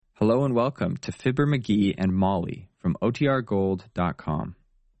Hello and welcome to Fibber McGee and Molly from OTRGold.com.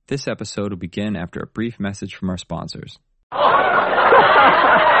 This episode will begin after a brief message from our sponsors. The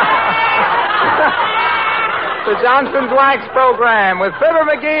Johnson's Wax Program with Fibber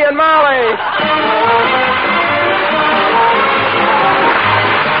McGee and Molly.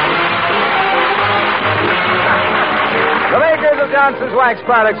 The makers of Johnson's Wax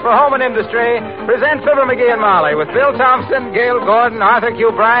Products for home and industry present Fibber McGee and Molly with Bill Thompson, Gail Gordon, Arthur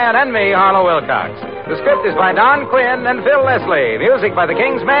Q. Bryan, and me, Harlow Wilcox. The script is by Don Quinn and Phil Leslie. Music by the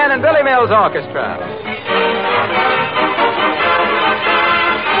King's Men and Billy Mills Orchestra.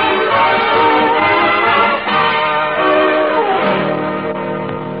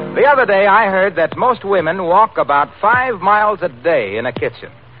 The other day I heard that most women walk about 5 miles a day in a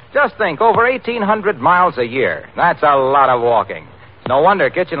kitchen. Just think, over 1,800 miles a year. That's a lot of walking. No wonder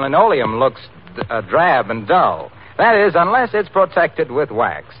kitchen linoleum looks drab and dull. That is, unless it's protected with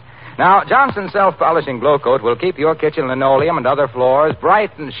wax. Now, Johnson's Self-Polishing Glow Coat will keep your kitchen linoleum and other floors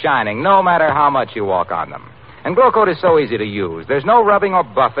bright and shining, no matter how much you walk on them. And Glow Coat is so easy to use. There's no rubbing or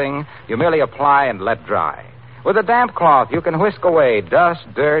buffing. You merely apply and let dry. With a damp cloth, you can whisk away dust,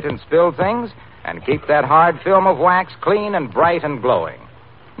 dirt, and spilled things, and keep that hard film of wax clean and bright and glowing.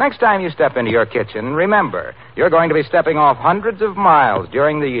 Next time you step into your kitchen, remember, you're going to be stepping off hundreds of miles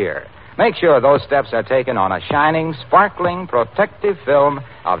during the year. Make sure those steps are taken on a shining, sparkling, protective film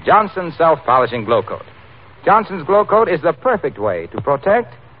of Johnson's Self-Polishing Glow Coat. Johnson's Glow Coat is the perfect way to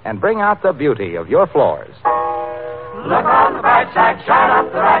protect and bring out the beauty of your floors. Look on the bright side, shine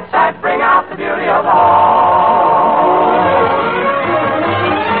up the right side, bring out the beauty of all.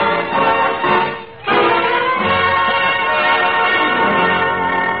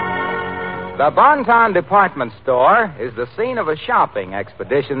 The Bon-Ton Department Store is the scene of a shopping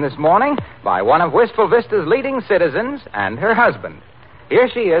expedition this morning by one of Wistful Vista's leading citizens and her husband. Here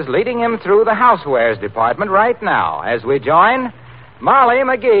she is leading him through the housewares department right now as we join Molly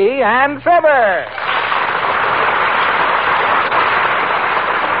McGee and Fibber.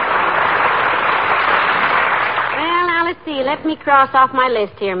 See, let me cross off my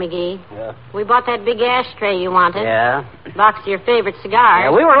list here, McGee. Yeah. We bought that big ashtray you wanted. Yeah. Box of your favorite cigars. Yeah,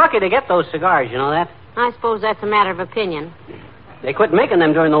 we were lucky to get those cigars, you know that? I suppose that's a matter of opinion. They quit making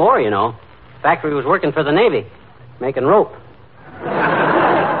them during the war, you know. Factory was working for the Navy, making rope.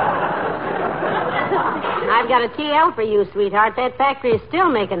 I've got a TL for you, sweetheart. That factory is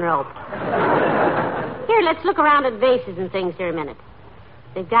still making rope. Here, let's look around at vases and things here a minute.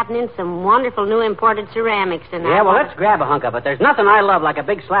 They've gotten in some wonderful new imported ceramics. And yeah, well, let's grab a hunk of it. There's nothing I love like a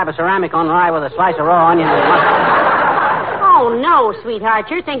big slab of ceramic on rye with a slice of raw onion and mustard. Oh, no,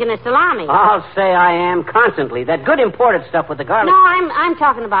 sweetheart. You're thinking of salami. I'll say I am constantly. That good imported stuff with the garlic. No, I'm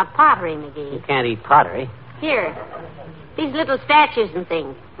talking about pottery, McGee. You can't eat pottery. Here. These little statues and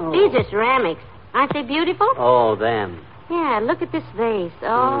things. Oh. These are ceramics. Aren't they beautiful? Oh, them. Yeah, look at this vase.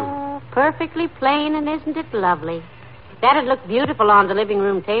 Oh, perfectly plain, and isn't it lovely? That'd look beautiful on the living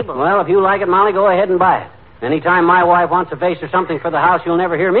room table. Well, if you like it, Molly, go ahead and buy it. Anytime my wife wants a vase or something for the house, you'll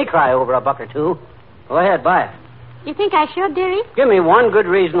never hear me cry over a buck or two. Go ahead, buy it. You think I should, dearie? Give me one good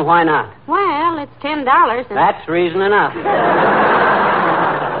reason why not. Well, it's $10. And... That's reason enough. My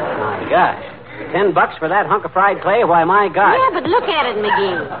gosh. $10 for that hunk of fried clay? Why, my God. Yeah, but look at it,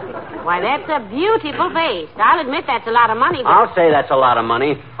 McGee. Why, that's a beautiful vase. I'll admit that's a lot of money, but... I'll say that's a lot of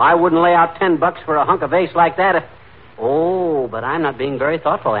money. I wouldn't lay out $10 for a hunk of vase like that if... Oh, but I'm not being very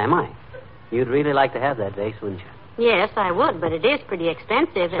thoughtful, am I? You'd really like to have that vase, wouldn't you? Yes, I would, but it is pretty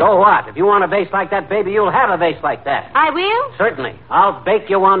expensive. So what? If you want a vase like that, baby, you'll have a vase like that. I will? Certainly. I'll bake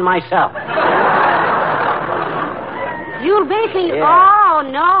you one myself. You'll bake me? Yeah. Oh,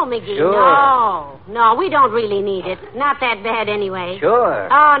 no, McGee. Sure. No, we don't really need it. Not that bad anyway. Sure.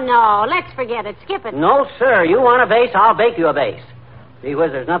 Oh, no, let's forget it. Skip it. No, sir. You want a vase, I'll bake you a vase. Gee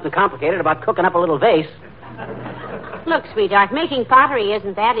whiz, there's nothing complicated about cooking up a little vase. Look, sweetheart, making pottery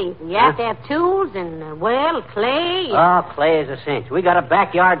isn't that easy. You have to have tools and, clay. Oh, clay is a cinch. We got a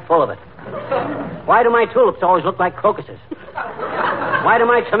backyard full of it. Why do my tulips always look like crocuses? Why do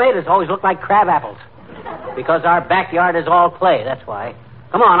my tomatoes always look like crab apples? Because our backyard is all clay, that's why.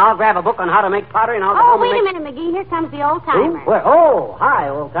 Come on, I'll grab a book on how to make pottery and I'll go home wait and a minute, McGee. Here comes the old-timer. Where? Oh, hi,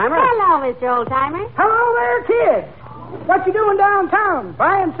 old-timer. Hello, Mr. Old-timer. Hello there, kids. What you doing downtown?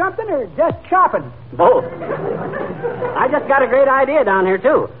 Buying something or just shopping? Both. I just got a great idea down here,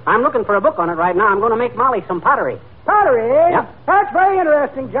 too. I'm looking for a book on it right now. I'm going to make Molly some pottery. Pottery, eh? Yep. That's very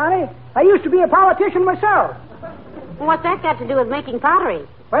interesting, Johnny. I used to be a politician myself. What's that got to do with making pottery?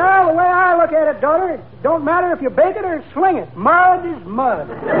 Well, the way I look at it, daughter, it don't matter if you bake it or sling it. Mud is mud.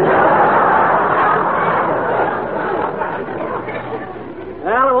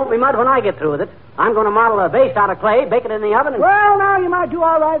 Well, it won't be mud when I get through with it. I'm going to model a vase out of clay, bake it in the oven, and... Well, now you might do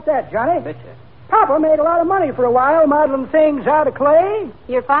all right at that, Johnny. Betcha. Papa made a lot of money for a while modeling things out of clay.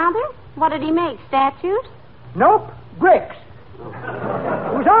 Your father? What did he make, statues? Nope, bricks. He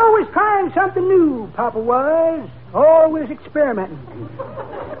was always trying something new, Papa was. Always experimenting.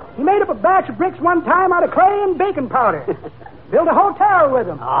 He made up a batch of bricks one time out of clay and baking powder. Built a hotel with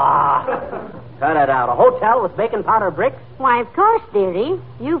them. Cut it out. A hotel with baking powder bricks? Why, of course, dearie.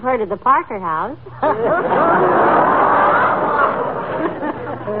 You've heard of the Parker House.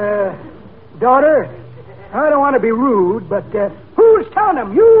 Daughter, I don't want to be rude, but who's telling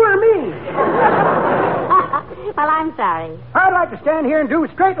them, you or me? Well, I'm sorry. I'd like to stand here and do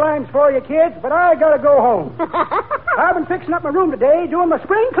straight lines for you, kids, but I gotta go home. I've been fixing up my room today, doing my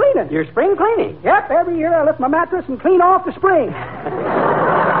spring cleaning. Your spring cleaning? Yep, every year I lift my mattress and clean off the spring.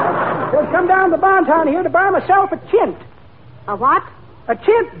 Just come down to the Bonton here to buy myself a chint. A what? A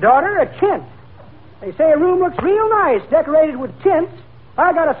chint, daughter, a chint. They say a room looks real nice decorated with chints.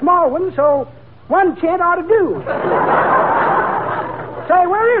 I got a small one, so one chint ought to do. Say,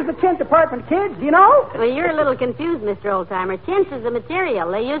 where is the chint department, kids? Do you know? Well, you're a little confused, Mr. Oldtimer. Chintz is the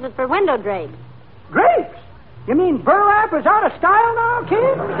material. They use it for window drapes. Drapes? You mean burlap is out of style now,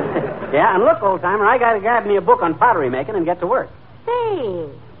 kid? Yeah, and look, Oldtimer, I got to grab me a book on pottery making and get to work. Say,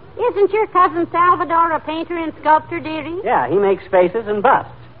 isn't your cousin Salvador a painter and sculptor, dearie? Yeah, he makes faces and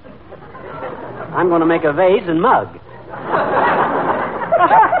busts. I'm going to make a vase and mug.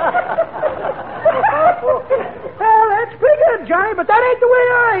 Well, that's pretty good, Johnny, but that ain't the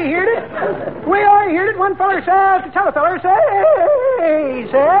way I heard it. The way I heard it, one feller says to t'other feller, he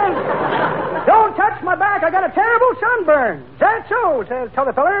says, don't touch my back, I got a terrible sunburn. Is that so, says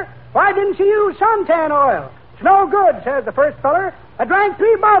t'other feller. Why didn't you use suntan oil? It's no good, says the first feller. I drank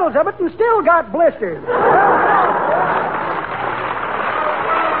 3 bottles of it and still got blisters.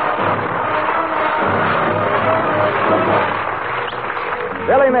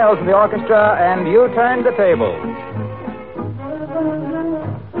 Billy Mills in the orchestra, and you turned the table.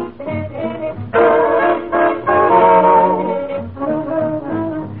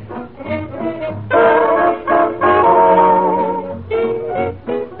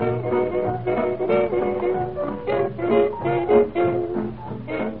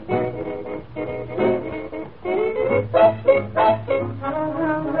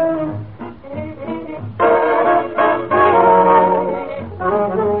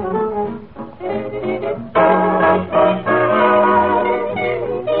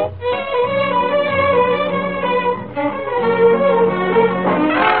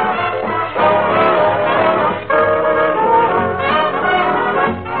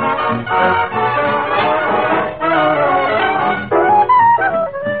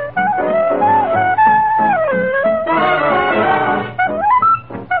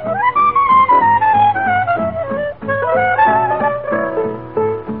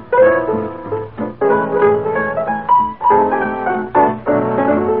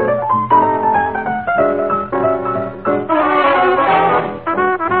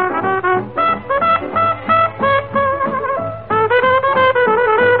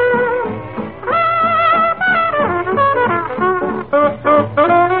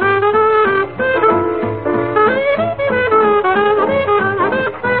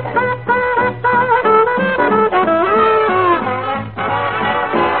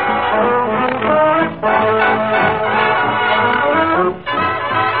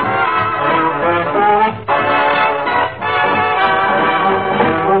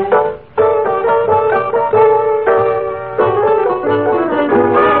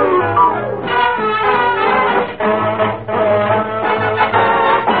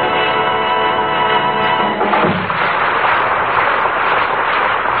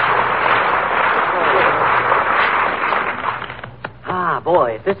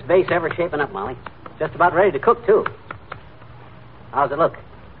 This vase ever shaping up, Molly? Just about ready to cook, too. How's it look?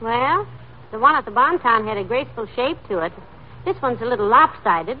 Well, the one at the Bonton had a graceful shape to it. This one's a little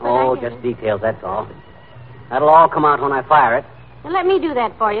lopsided, but just details, that's all. That'll all come out when I fire it. Well, let me do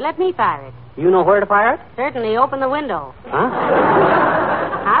that for you. Let me fire it. You know where to fire it? Certainly. Open the window. Huh?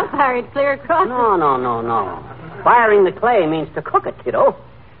 I'll fire it clear across. No. Firing the clay means to cook it, kiddo.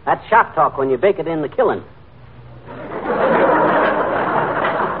 That's shop talk when you bake it in the kiln.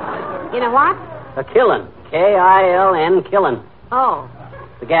 You know what? A kiln. K-I-L-N, kiln. Oh.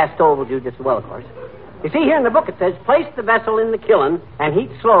 The gas stove will do just as well, of course. You see, here in the book it says, place the vessel in the kiln and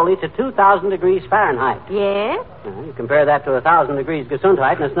heat slowly to 2,000 degrees Fahrenheit. Yes? Well, you compare that to 1,000 degrees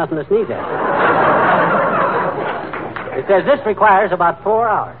Gesundheit, and it's nothing to sneeze at. It says this requires about 4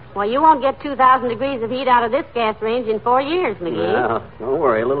 hours. Well, you won't get 2,000 degrees of heat out of this gas range in 4 years, McGee. No, don't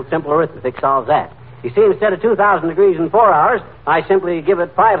worry. A little simple arithmetic solves that. You see, instead of 2,000 degrees in 4 hours, I simply give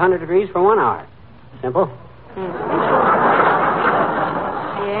it 500 degrees for 1 hour. Simple?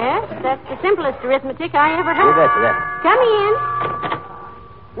 Yes, that's the simplest arithmetic I ever heard. You betcha that. Come in.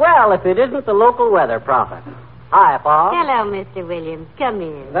 Well, if it isn't the local weather prophet. Hi, Paul. Hello, Mr. Williams. Come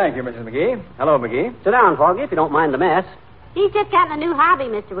in. Thank you, Mrs. McGee. Hello, McGee. Sit down, Foggy, if you don't mind the mess. He's just gotten a new hobby,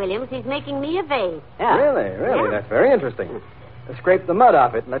 Mr. Williams. He's making me a vase. Yeah. Really? Yeah. That's very interesting. Scrape the mud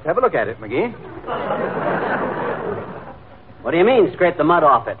off it, and let's have a look at it, McGee. What do you mean, scrape the mud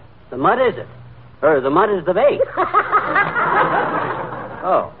off it? The mud is it. Or the mud is the vase.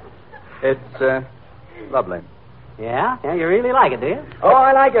 Oh. It's, lovely. Yeah? Yeah, you really like it, do you? Oh,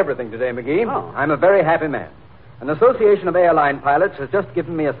 I like everything today, McGee. Oh. I'm a very happy man. An association of airline pilots has just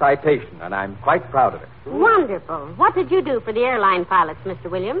given me a citation, and I'm quite proud of it. Wonderful. What did you do for the airline pilots, Mr.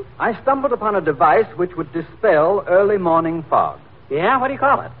 Williams? I stumbled upon a device which would dispel early morning fog. Yeah? What do you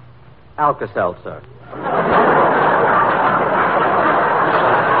call it? Alka-Seltzer.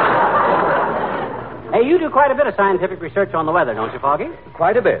 Hey, you do quite a bit of scientific research on the weather, don't you, Foggy?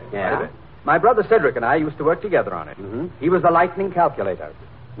 Quite a bit. Yeah? Quite a bit. My brother Cedric and I used to work together on it. Mm-hmm. He was a lightning calculator.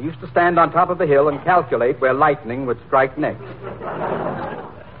 He used to stand on top of the hill and calculate where lightning would strike next.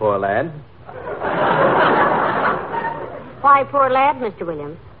 Poor lad. Why, poor lad, Mr.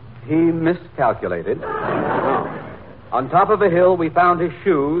 Williams? He miscalculated. On top of a hill, we found his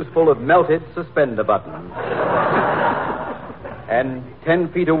shoes full of melted suspender buttons. And 10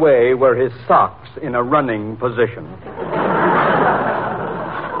 feet away were his socks in a running position.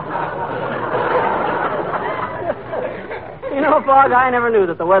 You know, Fogg, I never knew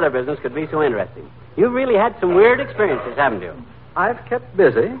that the weather business could be so interesting. You've really had some weird experiences, haven't you? I've kept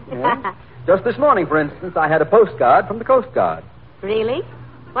busy. Yeah. Just this morning, for instance, I had a postcard from the Coast Guard. Really?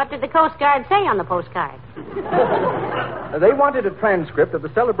 What did the Coast Guard say on the postcard? They wanted a transcript of the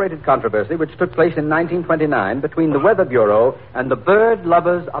celebrated controversy which took place in 1929 between the Weather Bureau and the bird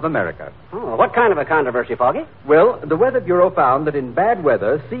lovers of America. Oh, what kind of a controversy, Foggy? Well, the Weather Bureau found that in bad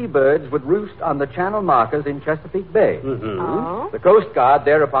weather, seabirds would roost on the channel markers in Chesapeake Bay. Mm-hmm. Oh? The Coast Guard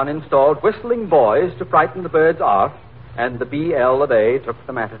thereupon installed whistling boys to frighten the birds off, and the BL of A took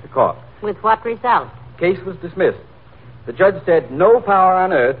the matter to court. With what result? Case was dismissed. The judge said no power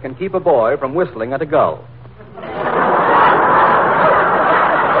on earth can keep a boy from whistling at a gull.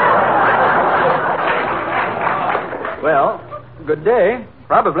 Well, good day.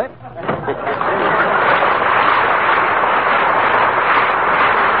 Probably.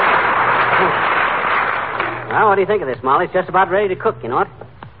 Well, what do you think of this, Molly? It's just about ready to cook, you know what?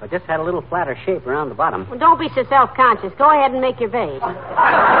 I just had a little flatter shape around the bottom. Well, don't be so self-conscious. Go ahead and make your vase.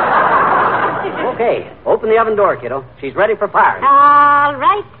 Okay, open the oven door, kiddo. She's ready for firing. All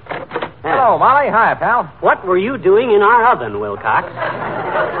right. Hello, Molly. Hi, pal. What were you doing in our oven, Wilcox?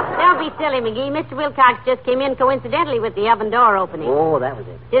 Don't be silly, McGee. Mr. Wilcox just came in coincidentally with the oven door opening. Oh, that was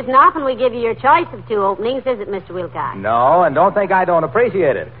it. Isn't often we give you your choice of two openings, is it, Mr. Wilcox? No, and don't think I don't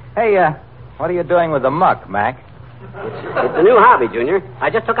appreciate it. Hey, what are you doing with the muck, Mac? It's a new hobby, Junior.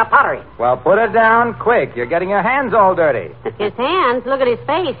 I just took up pottery. Well, put it down quick. You're getting your hands all dirty. His hands? Look at his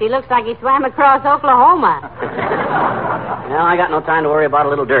face. He looks like he swam across Oklahoma. Well, I got no time to worry about a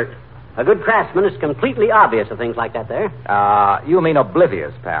little dirt. A good craftsman is completely obvious of things like that there. You mean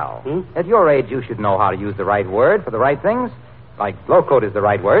oblivious, pal. At your age, you should know how to use the right word for the right things. Like low coat is the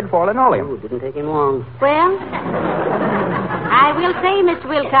right word for linoleum. Oh, didn't take him long. Well, I will say, Mr.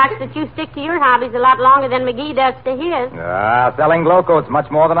 Wilcox, that you stick to your hobbies a lot longer than McGee does to his. Selling glow coat's much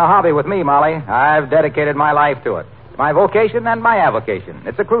more than a hobby with me, Molly. I've dedicated my life to it. It's my vocation and my avocation.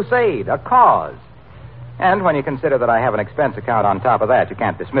 It's a crusade, a cause. And when you consider that I have an expense account on top of that, you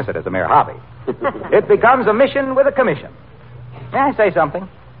can't dismiss it as a mere hobby. It becomes a mission with a commission. May I say something?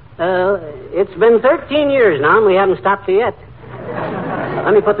 It's been 13 years now, and we haven't stopped you yet.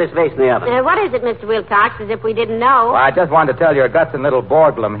 Let me put this vase in the oven. What is it, Mr. Wilcox, as if we didn't know? Well, I just wanted to tell your guts and little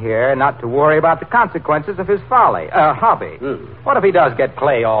Borglum here not to worry about the consequences of his hobby. What if he does get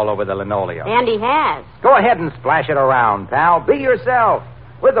clay all over the linoleum? And he has. Go ahead and splash it around, pal. Be yourself.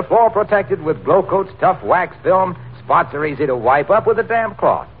 With the floor protected with Glow Coat's tough wax film, spots are easy to wipe up with a damp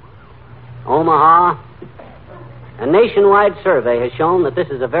cloth. Omaha, a nationwide survey has shown that this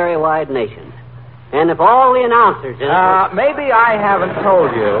is a very wide nation. And if all the announcers... Maybe I haven't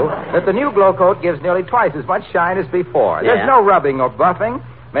told you that the new Glow Coat gives nearly twice as much shine as before. Yeah. There's no rubbing or buffing,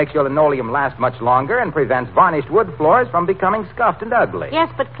 makes your linoleum last much longer, and prevents varnished wood floors from becoming scuffed and ugly.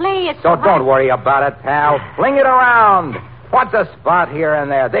 Yes, but clay, it's... So don't worry about it, pal. Fling it around. What's a spot here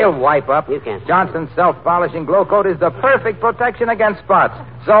and there? They'll wipe up. You can't. Johnson's self-polishing glow coat is the perfect protection against spots.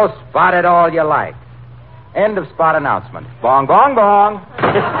 So spot it all you like. End of spot announcement. Bong, bong, bong.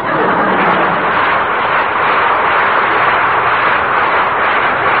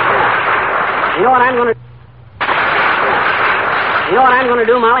 You know what I'm going to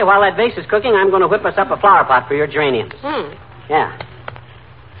do, Molly? While that vase is cooking, I'm going to whip us up a flower pot for your geraniums. Yeah.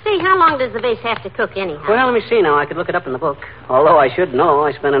 Say, how long does the vase have to cook anyhow? Well, let me see now. I could look it up in the book. Although I should know.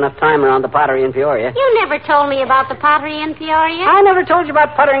 I spent enough time around the pottery in Peoria. You never told me about the pottery in Peoria. I never told you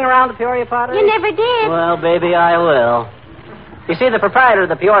about puttering around the Peoria pottery. You never did. Well, baby, I will. You see, the proprietor of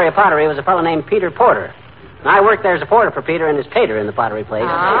the Peoria pottery was a fellow named Peter Porter. And I worked there as a porter for Peter and his pater in the pottery place.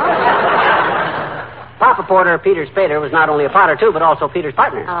 Papa Porter, Peter's pater, was not only a potter, too, but also Peter's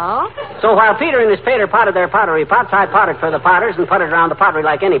partner. Oh? So while Peter and his pater potted their pottery pots, I pottered for the potters and puttered around the pottery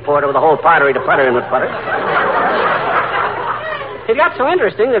like any porter with a whole pottery to putter in with putter. It got so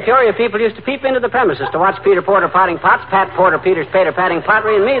interesting that Peoria people used to peep into the premises to watch Peter Porter potting pots, Pat Porter, Peter's pater, patting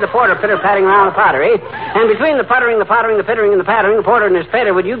pottery, and me, the porter, pitter, patting around the pottery. And between the puttering, the pottering, the pittering, and the pattering, the porter and his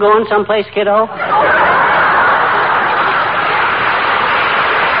pater, would you go in someplace, kiddo?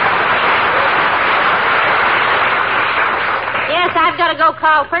 I've got to go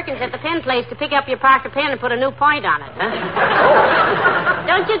call Perkins at the pen place to pick up your Parker pen and put a new point on it. Huh?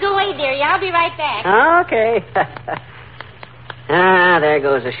 Don't you go away, dearie. I'll be right back. Okay. There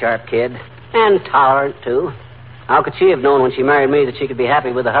goes a sharp kid. And tolerant, too. How could she have known when she married me that she could be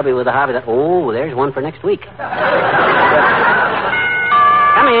happy with a hubby with a hobby that... Oh, there's one for next week. Come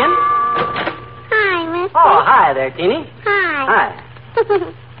in. Hi, mister. Oh, hi there, Teeny. Hi. Hi.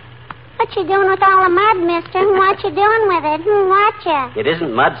 What you doing with all the mud, mister? What you doing with it? Watcha. It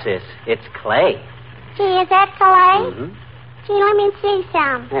isn't mud, sis. It's clay. Gee, is that clay? Mm-hmm. Gee, let me see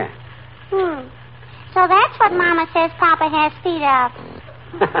some. There. So that's what Mama says Papa has feet of.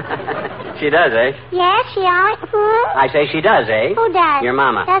 She does, eh? Yes, she always... I say she does, eh? Who does? Your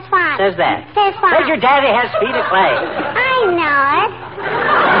mama. That's fine. Says that. Says fine. Says your daddy has feet of clay. I know it.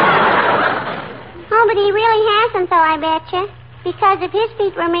 Oh, but he really hasn't, though, I bet you. Because if his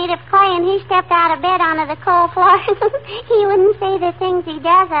feet were made of clay and he stepped out of bed onto the cold floor, he wouldn't say the things he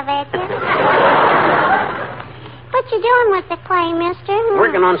does, I bet you. What you doing with the clay, mister?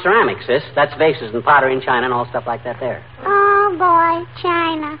 Working on ceramics, sis. That's vases and pottery and china and all stuff like that there. Oh, boy,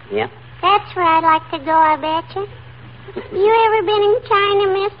 China. Yeah. That's where I'd like to go, I bet you. You ever been in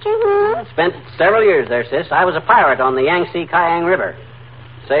China, mister? Spent several years there, sis. I was a pirate on the Yangtze Kiang River.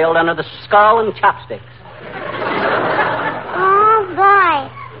 Sailed under the Skull and Chopsticks. Oh,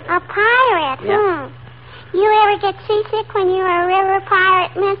 boy. A pirate, Yeah. You ever get seasick when you're a river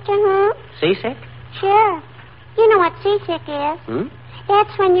pirate, mister, Seasick? Sure. You know what seasick is.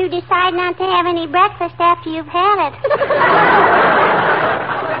 That's when you decide not to have any breakfast after you've had it.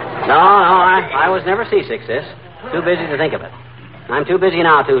 No, I was never seasick, sis. Too busy to think of it. I'm too busy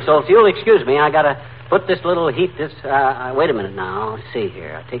now, too, so if you'll excuse me, I gotta put this little wait a minute now. Let's see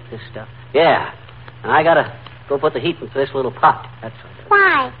here. I'll take this stuff. Yeah. And I gotta go put the heat into this little pot. That's what.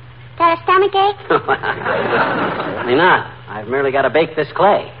 Why? Got a stomachache? Certainly not. I've merely got to bake this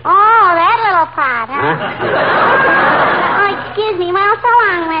clay. Oh, that little pot, huh? Oh, excuse me. Well, so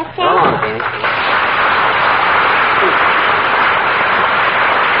long, mister. So long, Penny.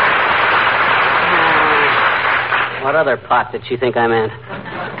 What other pot did she think I meant?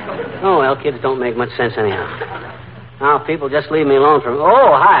 Oh, well, kids don't make much sense anyhow. Now, people just leave me alone from...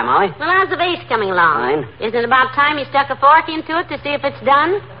 Oh, hi, Molly. Well, how's the vase coming along? Fine. Isn't it about time you stuck a fork into it to see if it's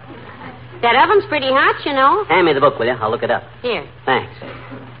done? That oven's pretty hot, you know. Hand me the book, will you? I'll look it up. Here. Thanks.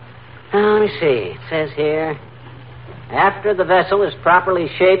 Now, let me see. It says here, after the vessel is properly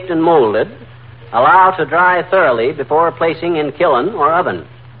shaped and molded, allow to dry thoroughly before placing in kiln or oven.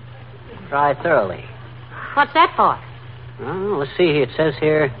 Dry thoroughly. What's that for? Oh, let's see. It says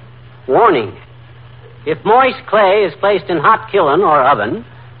here, warning. If moist clay is placed in hot kiln or oven,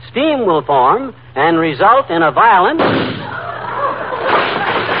 steam will form and result in a violent...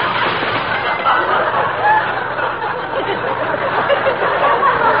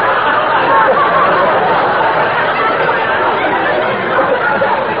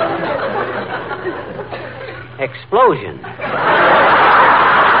 explosion.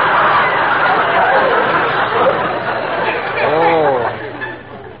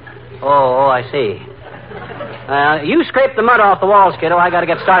 Oh, I see. You scrape the mud off the walls, kiddo. I got to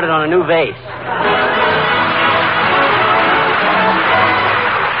get started on a new vase.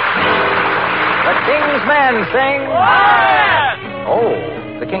 The King's Men sing... Quiet! Oh,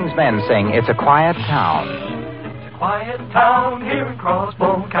 the King's Men sing It's a Quiet Town. quiet town here in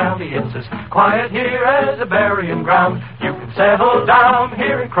Crossbone County. It's as quiet here as a burying ground. You can settle down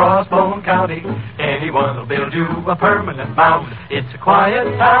here in Crossbone County. Anyone will build you a permanent mound. It's a quiet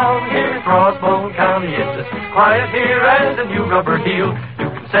town here in Crossbone County. It's as quiet here as a new rubber heel. You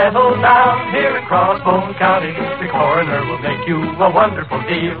can settle down here in Crossbone County. The coroner will make you a wonderful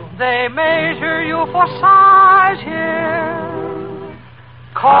deal. They measure you for size here.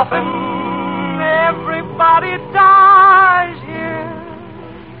 Coffin, everybody dies here.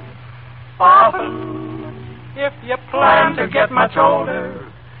 Often, if you plan to get much older,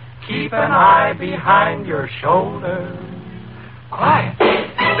 keep an eye behind your shoulder. Quiet.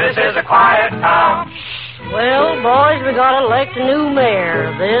 This is a quiet town. Well, boys, we got to elect a new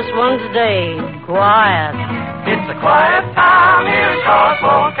mayor. This one's Dave. Quiet. It's a quiet town here in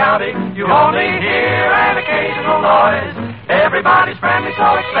Crossbone County. You only hear an occasional noise. Everybody's friendly,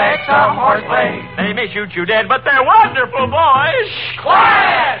 so expect some horseplay. They may shoot you dead, but they're wonderful boys. Shh,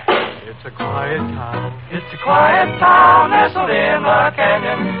 quiet! It's a quiet town. It's a quiet town nestled in the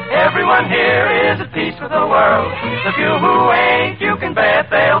canyon. Everyone here is at peace with the world. The few who ain't, you can bet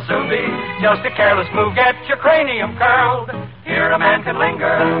they'll soon be. Just a careless move, get your cranium curled. Here a man can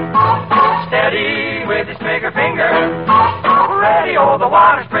linger, steady with his trigger finger. Ready, oh, the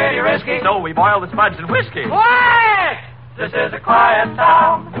water's pretty risky, so we boil the spuds in whiskey. Quiet! This is a quiet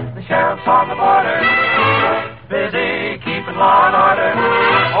town. The sheriff's on the border, busy keeping law and order.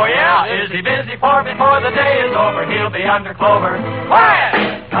 Oh, yeah, is he busy? For before the day is over, he'll be under clover.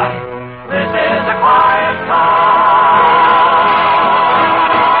 Quiet! This is a quiet town.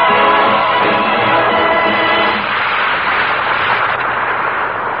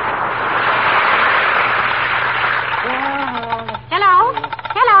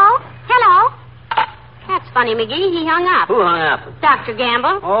 Funny, McGee, he hung up. Who hung up? Dr.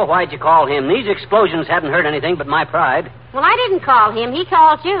 Gamble. Oh, why'd you call him? These explosions haven't hurt anything but my pride. Well, I didn't call him. He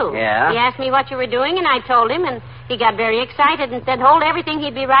called you. Yeah? He asked me what you were doing, and I told him, and he got very excited and said, hold everything,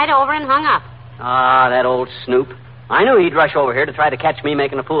 he'd be right over, and hung up. Ah, that old snoop. I knew he'd rush over here to try to catch me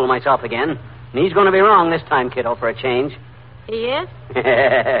making a fool of myself again. And he's going to be wrong this time, kiddo, for a change. He is?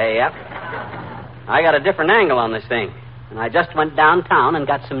 Yep. I got a different angle on this thing, and I just went downtown and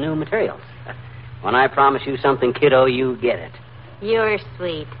got some new materials. When I promise you something, kiddo, you get it. You're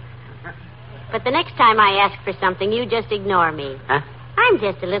sweet. But the next time I ask for something, you just ignore me. Huh? I'm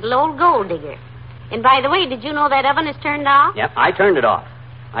just a little old gold digger. And by the way, did you know that oven is turned off? Yep, I turned it off.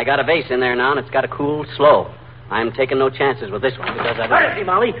 I got a vase in there now, and it's got to cool slow. I'm taking no chances with this one because I don't... Where is he,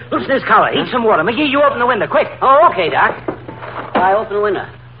 Molly? Loosen his collar. Eat some water. McGee, you open the window, quick. Oh, okay, Doc. I open the window.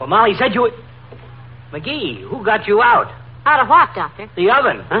 Well, Molly said you... McGee, who got you out? Out of what, Doctor? The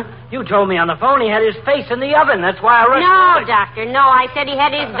oven. Huh? You told me on the phone he had his face in the oven. That's why I rushed... No, Doctor, no. I said he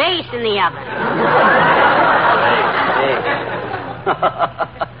had his vase in the oven.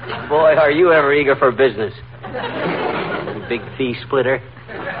 Boy, are you ever eager for business. You big fee splitter.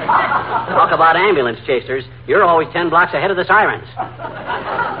 Talk about ambulance chasers. You're always 10 blocks ahead of the sirens.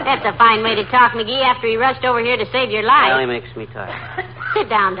 That's a fine way to talk, McGee, after he rushed over here to save your life. Well, he makes me tired. Sit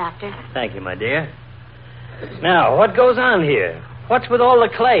down, Doctor. Thank you, my dear. Now, what goes on here? What's with all the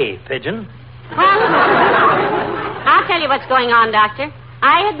clay, Pigeon? Well, I'll tell you what's going on, Doctor.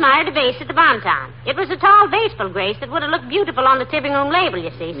 I admired a vase at the Bonton. It was a tall vaseful, Grace, that would have looked beautiful on the tipping room label, you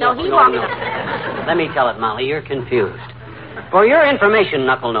see. So he walked up. Let me tell it, Molly. You're confused. For your information,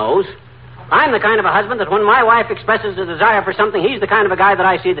 Knuckle-Nose, I'm the kind of a husband that when my wife expresses a desire for something, he's the kind of a guy that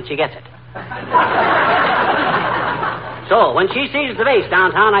I see that she gets it. So, when she sees the vase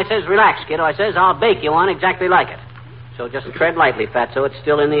downtown, I says, relax, kiddo. I says, I'll bake you one exactly like it. So just tread lightly, Fatso. It's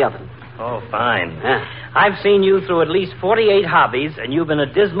still in the oven. Oh, fine. Yeah. I've seen you through at least 48 hobbies, and you've been a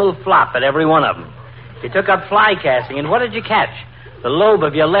dismal flop at every one of them. You took up fly casting, and what did you catch? The lobe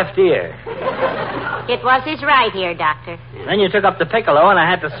of your left ear. It was his right ear, Doctor. Then you took up the piccolo, and I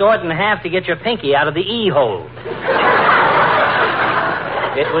had to saw it in half to get your pinky out of the E hole.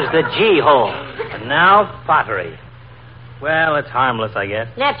 It was the G hole. And now, pottery. Well, it's harmless, I guess.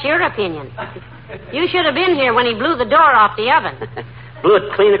 That's your opinion. You should have been here when he blew the door off the oven. Blew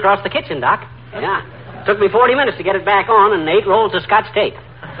it clean across the kitchen, Doc. Yeah. Took me 40 minutes to get it back on and 8 rolls of Scotch tape.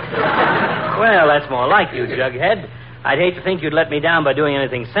 Well, that's more like you, Jughead. I'd hate to think you'd let me down by doing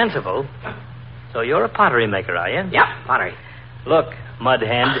anything sensible. So you're a pottery maker, are you? Yep, pottery. Look,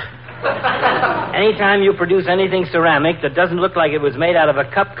 mudhand. Anytime you produce anything ceramic that doesn't look like it was made out of a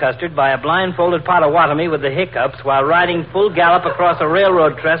cup custard by a blindfolded Potawatomi with the hiccups while riding full gallop across a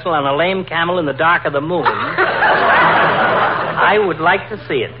railroad trestle on a lame camel in the dark of the moon, I would like to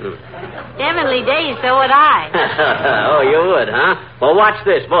see it. Heavenly days, so would I. Oh, you would, huh? Well, watch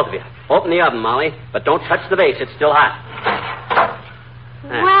this, both of you. Open the oven, Molly, but don't touch the base. It's still hot.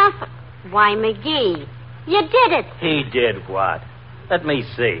 Well, why, McGee, you did it. He did what? Let me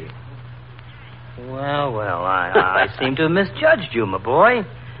see. Well, I seem to have misjudged you, my boy.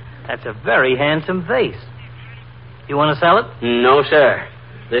 That's a very handsome vase. You want to sell it? No, sir.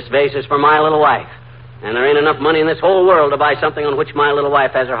 This vase is for my little wife. And there ain't enough money in this whole world to buy something on which my little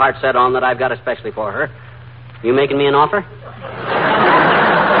wife has her heart set on that I've got especially for her. You making me an offer?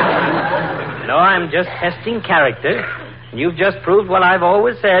 No, I'm just testing character. You've just proved what I've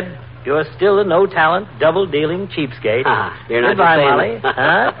always said. You're still a no-talent, double-dealing cheapskate. You're not Goodbye, just saying Molly.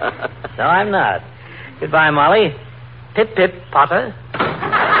 Huh? No, I'm not. Goodbye, Molly. Pip-pip, Potter.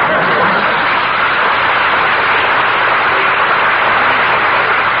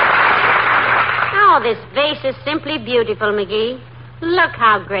 Oh, this vase is simply beautiful, McGee. Look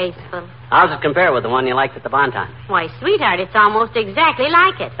how graceful. How's it compare with the one you liked at the Bonton? Why, sweetheart, it's almost exactly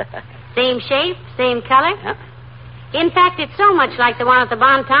like it. Same shape, same color. Yep. In fact, it's so much like the one at the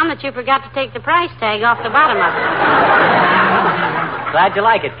Bonton that you forgot to take the price tag off the bottom of it. Glad you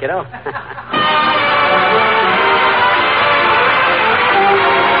like it, kiddo.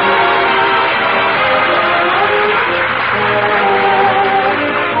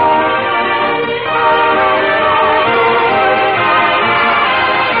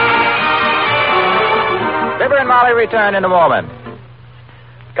 Fibber and Molly return in a moment.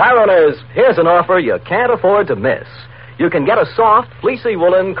 Car owners, here's an offer you can't afford to miss. You can get a soft, fleecy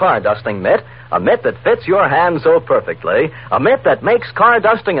woolen car dusting mitt, a mitt that fits your hand so perfectly, a mitt that makes car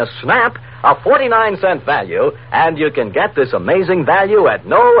dusting a snap, a 49-cent value, and you can get this amazing value at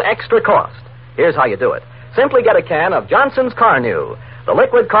no extra cost. Here's how you do it. Simply get a can of Johnson's Car New, the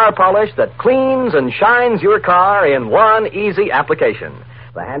liquid car polish that cleans and shines your car in one easy application.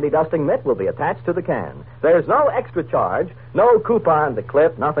 The handy dusting mitt will be attached to the can. There's no extra charge, no coupon to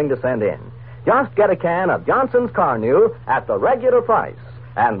clip, nothing to send in. Just get a can of Johnson's Car New at the regular price,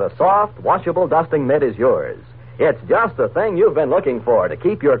 and the soft, washable dusting mitt is yours. It's just the thing you've been looking for to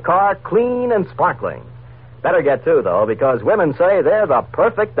keep your car clean and sparkling. Better get two, though, because women say they're the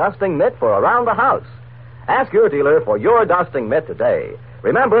perfect dusting mitt for around the house. Ask your dealer for your dusting mitt today.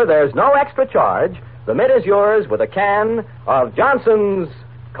 Remember, there's no extra charge. The mitt is yours with a can of Johnson's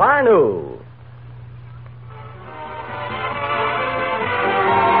Car New.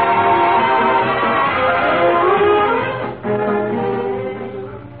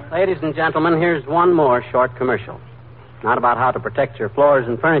 Ladies and gentlemen, here's one more short commercial. Not about how to protect your floors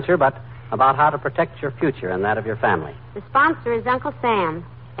and furniture, but about how to protect your future and that of your family. The sponsor is Uncle Sam,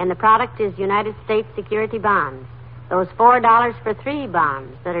 and the product is United States Security Bonds. Those $4 for 3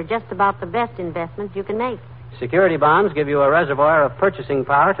 bonds that are just about the best investment you can make. Security bonds give you a reservoir of purchasing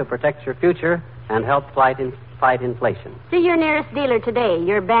power to protect your future and help fight inflation. See your nearest dealer today,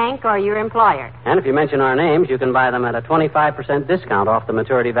 your bank or your employer. And if you mention our names, you can buy them at a 25% discount off the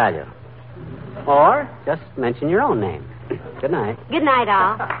maturity value. Or just mention your own name. Good night. Good night,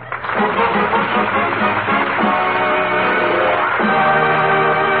 all.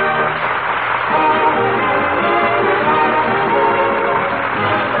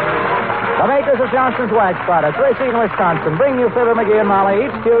 The makers of Johnson's Wax Products, Racine, Wisconsin, bring you Fibber, McGee, and Molly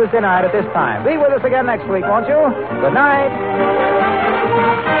each Tuesday night at this time. Be with us again next week, won't you? Good night.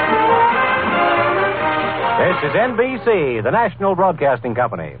 This is NBC, the National Broadcasting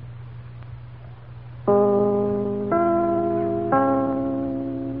Company.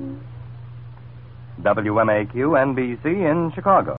 WMAQ NBC in Chicago.